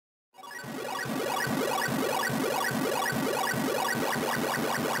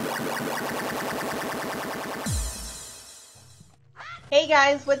Hey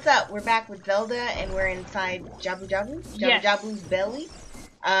guys, what's up? We're back with Zelda, and we're inside Jabu Jabu? Yes. Jabu's belly.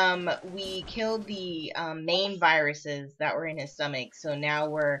 We killed the main viruses that were in his stomach, so now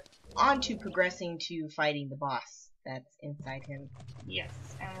we're on to progressing to fighting the boss that's inside him. Yes,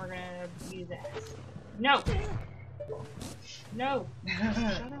 and we're gonna use this. No! No!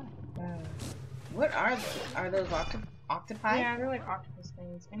 Shut up. What are those? Are those octopi? Yeah, they're like octopus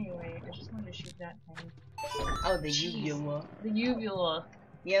things. Anyway, I just wanted to shoot that thing. Oh, the uvula. The uvula.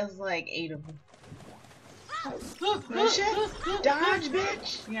 Yeah, there's like 8 of them. Dodge,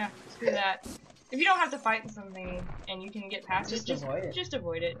 bitch! Yeah, screw that. If you don't have to fight something and you can get past it, just avoid it. Just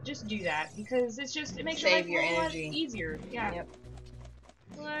avoid it. Just do that because it makes Save your life your a lot energy. easier. Yeah. Yep.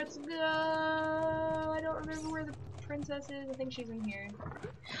 Let's go. I don't remember where the princess is. I think she's in here.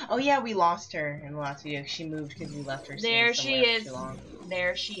 Oh yeah, we lost her in the last video. She moved because we left her. There she is. Too long.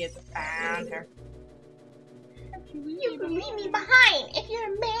 There she is. I found her. You can leave me behind. If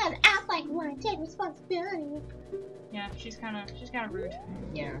you're a man, act like one. Take responsibility. Yeah, she's kind of rude.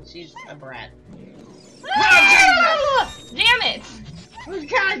 Yeah, she's a brat. Ah! Damn it! Oh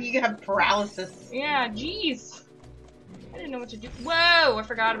god, you got paralysis. Yeah, jeez. I didn't know what to do. Whoa, I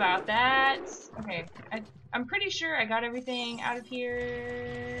forgot about that. Okay, I'm pretty sure I got everything out of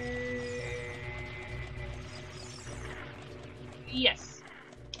here. Yes.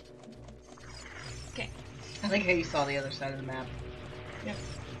 Okay. I like how you saw the other side of the map. Yep.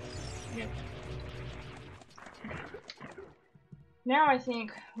 Yep. Now I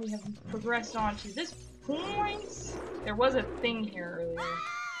think we have progressed on to this point. There was a thing here earlier.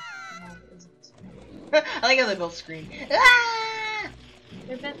 No, it isn't. I like how they both scream. Ah!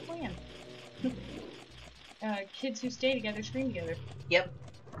 Their best plan. Kids who stay together scream together. Yep.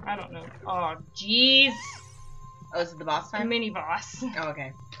 I don't know. Oh, jeez. Oh, is it the boss The time? mini boss. Oh,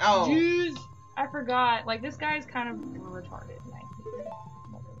 okay. Oh. Jeez. I forgot. Like, this guy's kind of retarded.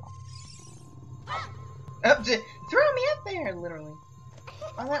 Oh, throw me up there, literally.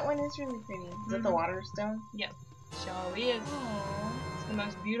 Oh, that one is really pretty. Is that the water stone? Yep. Sure is. Aww. It's the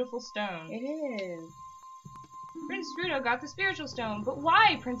most beautiful stone. It is. Prince Fruto got the spiritual stone, but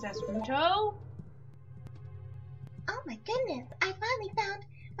why, Princess Fruto? Oh my goodness, I finally found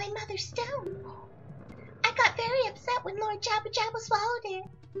my mother's stone. I got very upset when Lord Jabu Jabu swallowed it.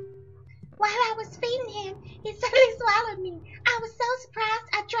 While I was feeding him, he suddenly swallowed me. I was so surprised,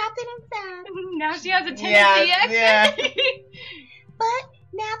 I dropped it and fell. Now she has a Tennessee accent. Yeah. But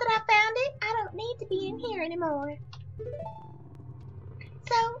now that I found it, I don't need to be in here anymore.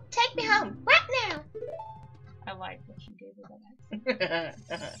 So, take me home, right now. I like that she gave her that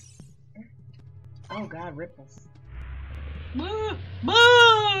accent. Oh god, ripples. Boo!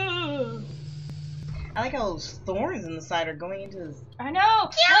 Boo! I like how those thorns in the side are going into his... I know!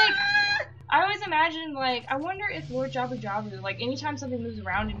 Like, I always imagine, like, I wonder if Lord Jabu Jabu, like, anytime something moves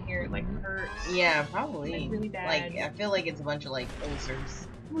around in here, it, like, hurts. Yeah, probably. Like, really bad. Like, I feel like it's a bunch of, like, ulcers.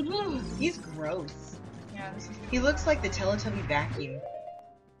 He's gross. Yeah, this is... He looks like the Teletubby vacuum.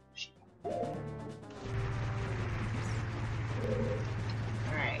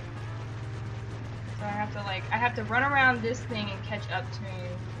 Alright. So I have to run around this thing and catch up to,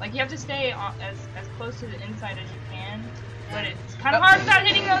 like, you have to stay as close to the inside as you can, but it's kind of hard without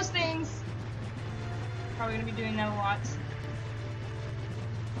hitting those things. Probably gonna be doing that a lot.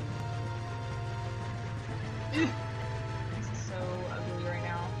 This is so ugly right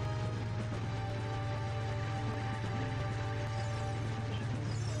now.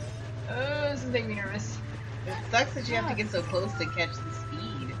 Oh, this is making me nervous. It sucks that you have to get so close to catch the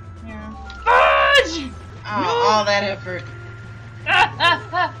speed. Yeah. Fudge! Oh, all that effort.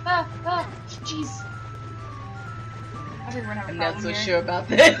 Jeez. I think we're gonna have a I'm problem not so here. sure about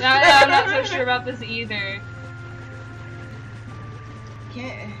this. No, I'm not so sure about this either.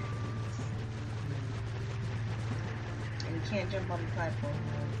 Can't. And you can't jump on the platform.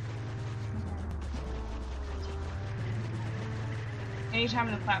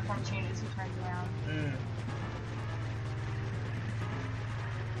 Anytime the platform changes, he turns around. Mm.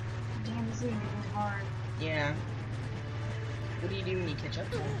 Damn, this is gonna be really hard. Yeah. What do you do when you catch up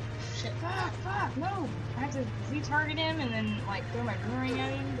to him? Shit. Fuck, no! I have to Z-target him and then, like, throw my boomerang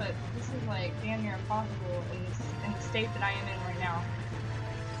at him, but this is, like, damn near impossible in the state that I am in right now.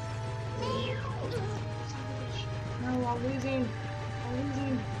 No, I'm losing. I'm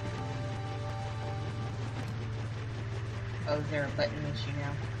losing. Oh, is there a button issue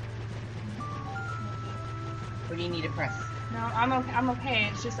now? What do you need to press? No, I'm okay. I'm okay.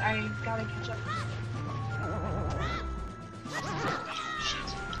 It's just I gotta catch up.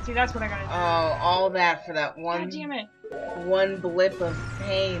 Shit. See, that's what I gotta do. Oh, all that for that one. God damn it. One blip of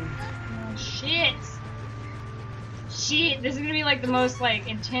pain. Oh, shit. shit, this is gonna be like the most like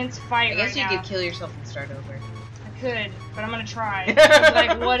intense fight I guess right you now. could kill yourself and start over. I could, but I'm gonna try. It's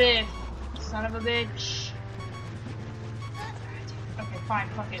like, what if? Son of a bitch. Okay, fine,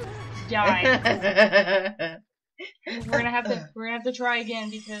 fuck it. Die. We're gonna have to try again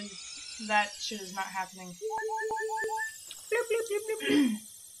because that shit is not happening.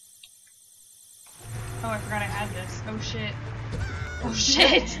 Oh, I forgot I had this. Oh shit. Oh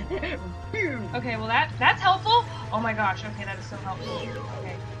shit. Okay, well that's helpful. Oh my gosh. Okay, that is so helpful.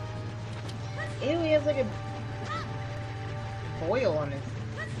 Okay. Ew, he has like a boil on his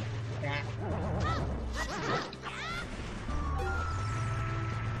back.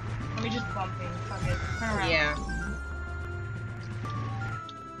 Let me just bump him. Fuck it. Turn around. Yeah.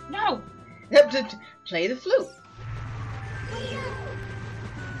 No. Play the flute.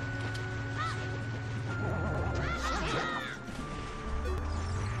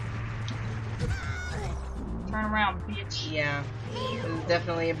 Turn around, bitch. Yeah. This is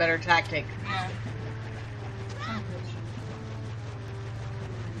definitely a better tactic. Yeah.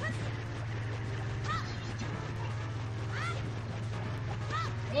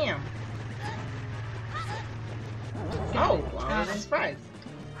 Damn. Oh, well, I was surprised.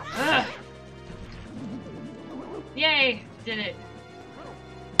 Ugh. Yay! Did it.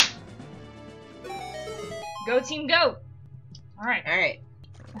 Go team, go! Alright. Alright.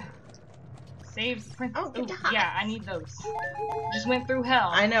 Save the princess. Oh, Ooh, good. yeah, I need those. Just went through hell.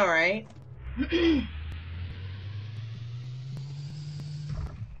 I know, right?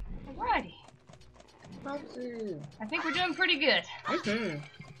 Alrighty. I think we're doing pretty good.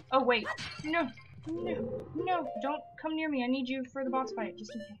 Oh wait. No. No. No. Don't come near me. I need you for the boss fight,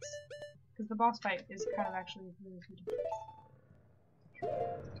 just in case. Because the boss fight is kind of actually really good.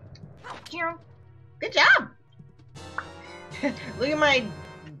 Good job! Look at my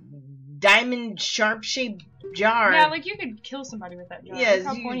diamond sharp-shaped jar. Yeah, like you could kill somebody with that jar. Yes, Look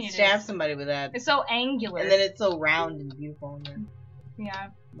how you pointy can it stab is. somebody with that. It's so angular. And then it's so round and beautiful on the Yeah.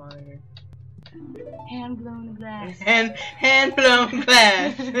 monitor. Hand blown glass. Hand blown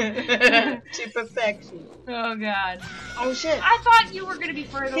glass. To perfection. Oh god. Oh shit. I thought you were gonna be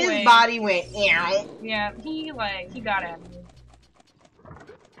further away. His body went ew. Yeah, he got at me.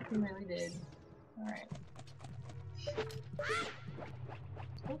 He really did. Alright.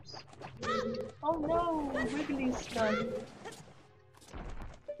 Oops. Oh no, wiggly stuff.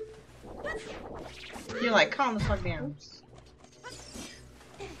 You're like, calm the fuck down. Oops.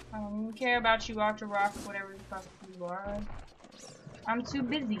 I don't even care about you, Octorock, whatever the fuck you are. I'm too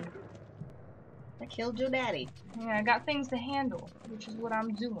busy. I killed your daddy. Yeah, I got things to handle, which is what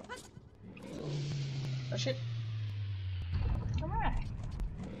I'm doing. Oh shit. Alright.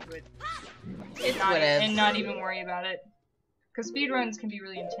 It's whatever. And not even worry about it. Because speedruns can be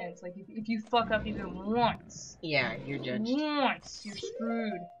really intense. Like, if you fuck up even once. Yeah, you're judged. Once, you're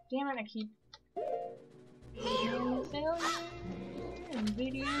screwed. Damn it, I keep...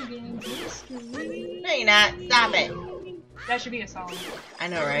 Video games history. No, you're not. Stop it. That should be a song. I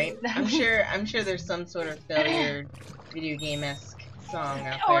know, right? I'm sure there's some sort of failure video game-esque song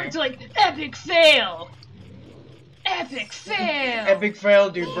out Or there. it's like, epic fail! Epic fail! Epic fail,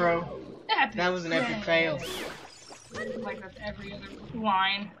 dude, bro. Epic That was an epic fail. Like that's every other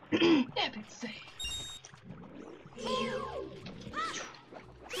line. Epic fail.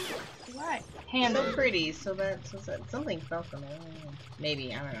 Right. Handle. So pretty, so that something fell from it. I don't know.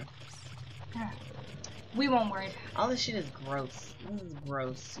 Maybe, I don't know. We won't worry. All this shit is gross. This is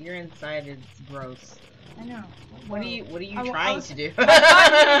gross. Your inside is gross. I know. What are you I trying was- to do? I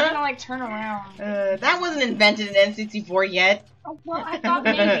thought you were gonna like turn around. That wasn't invented in N64 yet. Oh, well, I thought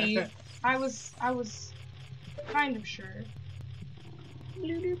maybe. I was kind of sure.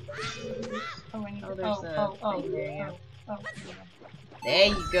 Oh, I need Oh, to. there's a thing there, yeah. Oh. There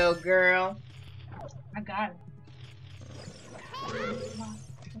you go, girl. I got it. Oh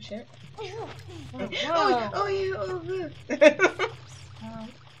shit. Whoa.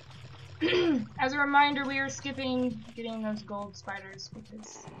 As a reminder, we are skipping getting those gold spiders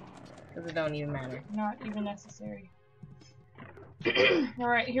because it don't even matter. not even necessary.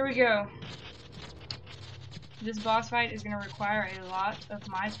 Alright, here we go. This boss fight is going to require a lot of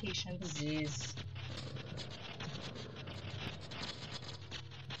my patience. Jeez.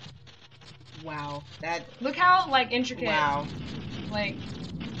 Wow. That. Look how, like, intricate. Wow. Like,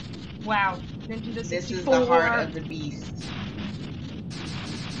 wow. Nintendo 64. This is the heart of the beast.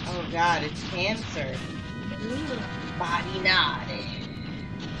 Oh god, it's cancer. Barinade.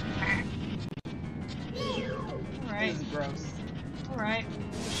 Alright. This is gross. Alright.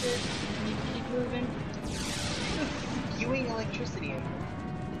 Shit. We need to keep moving. Spewing electricity in here.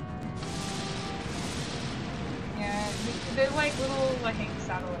 Yeah, they're like little, like,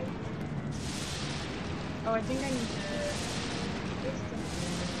 satellites. Oh, I think I need to...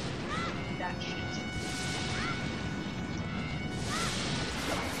 that shit.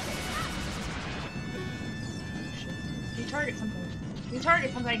 You target something. You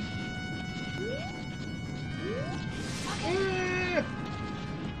target something!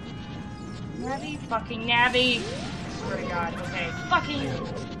 Nabby, fucking Nabby! Swear to God, okay.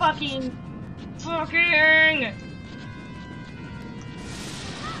 Fucking!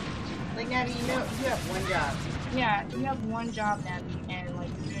 Like, Nabby, you know, you have one job. Yeah, you have one job, Nabby, and, like,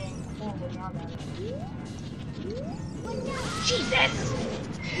 you're doing a horrible job at it.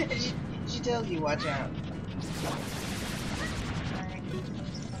 Jesus! She tells you, watch out. Alright,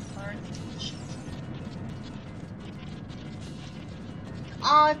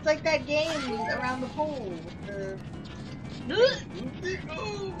 Oh, it's like that game around the pool with the...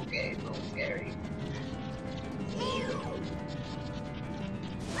 Oh, okay, so scary.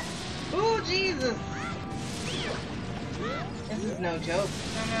 Oh, Jesus! This is no joke.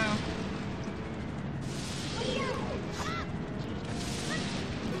 I know.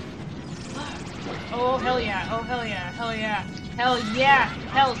 Oh, hell yeah. Oh, hell yeah. Hell yeah. Hell yeah.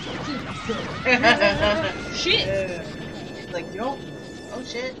 Hell shit! It's like, yo. Oh,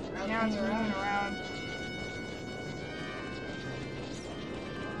 shit. Now it's rolling around.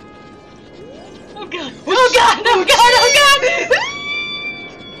 Oh, God. Oh, God. Oh, God. Oh, God.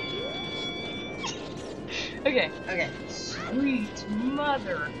 Okay. Okay. Sweet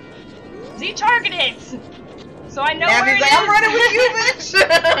mother. Z targeted! So I know where Nabby's it like, is. I'm running with you,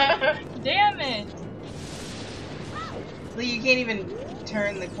 bitch! Damn it. So you can't even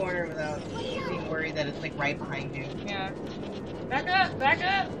turn the corner without being worried that it's like right behind you. Yeah. Back up! Back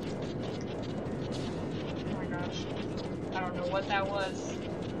up! Oh my gosh. I don't know what that was.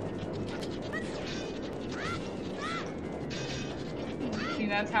 See,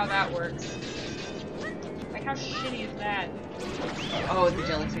 that's how that works. Like, how shitty is that? Oh, the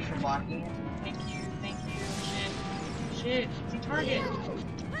jellyfish are blocking it. Thank you. Shit. Shit. See target.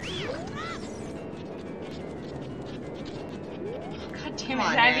 God damn it, Come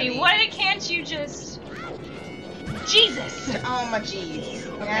on, Nabby. Nabby. Why can't you just... Jesus! Oh, my jeez.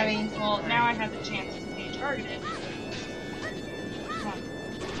 Okay, Nabby. well, now I have the chance to be targeted. Come on.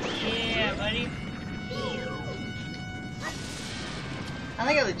 Yeah, buddy. I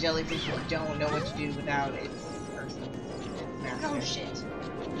like how the jellyfish don't know what to do without its person. Its Oh, master. shit.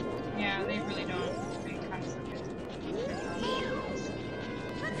 Yeah, they really don't. They kind of suck it.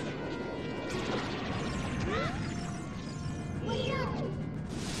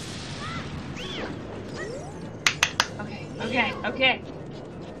 Okay.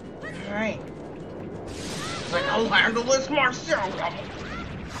 Alright. Like, I'll handle this myself.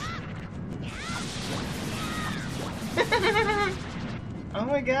 Oh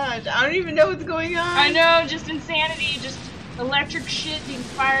my gosh, I don't even know what's going on. I know, just insanity, just electric shit being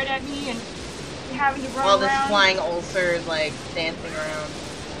fired at me and having to run While around. this flying ulcer is like dancing around.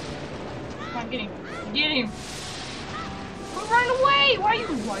 Come on, get him. Get him. Quit running away! Why are you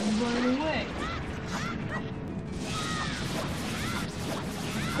running away?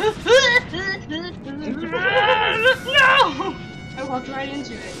 No! I walked right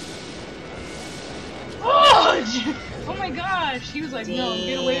into it. Oh my gosh! He was like, no,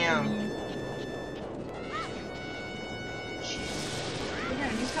 get away from me. Look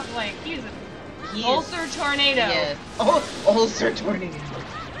at him, he's got like, he's an ulcer tornado. Yes. Oh, ulcer tornado.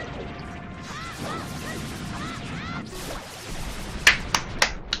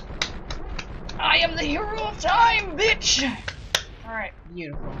 I am the hero of time, bitch! Alright.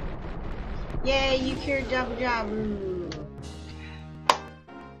 Beautiful. Yay, you cured Jabu Jabu.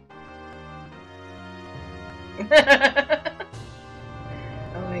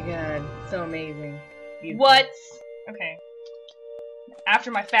 Oh my god, so amazing. Beautiful. What? Okay. After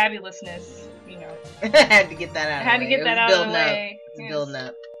my fabulousness, you know. I had to get that out. I had to get that out of the way. It's building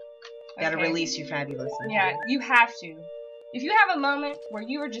up. Gotta release your fabulousness. Yeah, you have to. If you have a moment where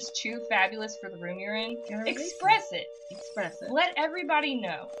you are just too fabulous for the room you're in, express it. Express it. Let everybody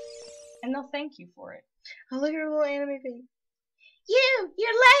know. And they'll thank you for it. Oh, look at her little anime face.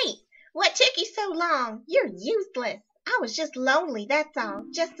 You're late. What took you so long? You're useless. I was just lonely, that's all.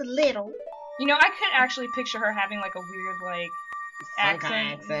 Just a little. You know, I could actually picture her having like a weird like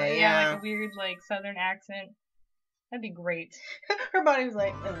accent. Yeah, like a weird like southern accent. That'd be great. Her body was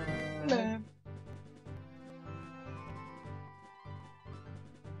like,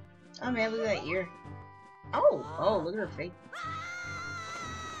 Oh man, look at that ear. Oh, look at her face.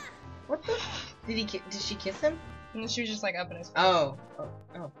 What the? Did she kiss him? And she was just like up in his face. Oh.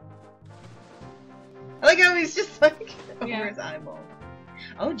 I like how he's just like over Yeah. his eyeball.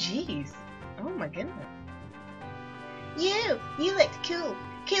 Oh jeez. Oh my goodness. You looked cool.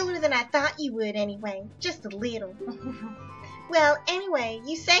 Cooler than I thought you would anyway. Just a little. Well, anyway,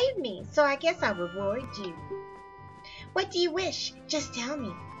 you saved me, so I guess I'll reward you. What do you wish? Just tell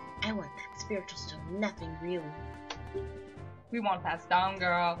me. I want that spiritual stone, nothing really. We want that stone,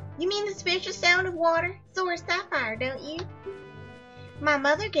 girl. You mean the spiritual stone of water? Zora Sapphire, don't you? My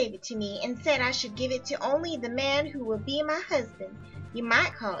mother gave it to me and said I should give it to only the man who will be my husband. You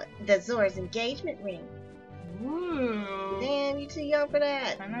might call it the Zora's engagement ring. Ooh. Damn, you too young for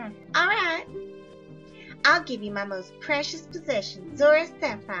that. I know. Alright. I'll give you my most precious possession, Zora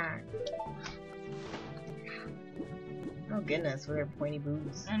Sapphire. Oh goodness, what are pointy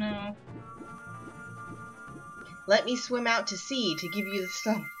boobs? I know. Let me swim out to sea to give you the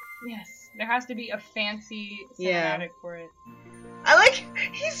stone. Yes. There has to be a fancy Yeah. cinematic for it. I like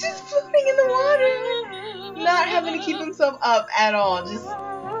he's just floating in the water, not having to keep himself up at all. Just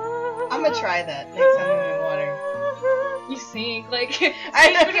I'm gonna try that next time I'm in water. You sink, like, Yep.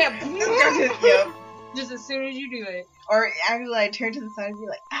 just as soon as you do it. Or actually, I turn to the side and be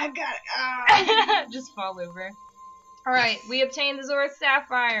like, I got it. Ah. Just fall over. Alright, we obtained the Zora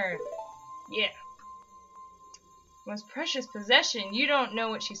Sapphire. Yeah. Most precious possession. You don't know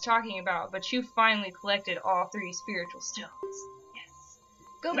what she's talking about, but you finally collected all 3 spiritual stones. Yes.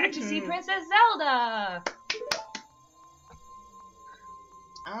 Go back to see Princess Zelda.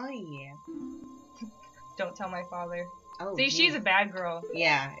 Oh yeah. Don't tell my father. Oh. See, geez. she's a bad girl.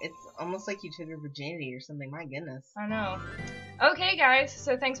 Yeah, it's almost like you took her virginity or something. My goodness. I know. Okay, guys,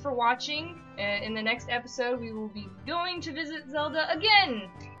 so thanks for watching. In the next episode, we will be going to visit Zelda again.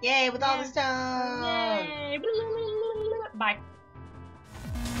 Yay! With all the stones. Yay. Bye.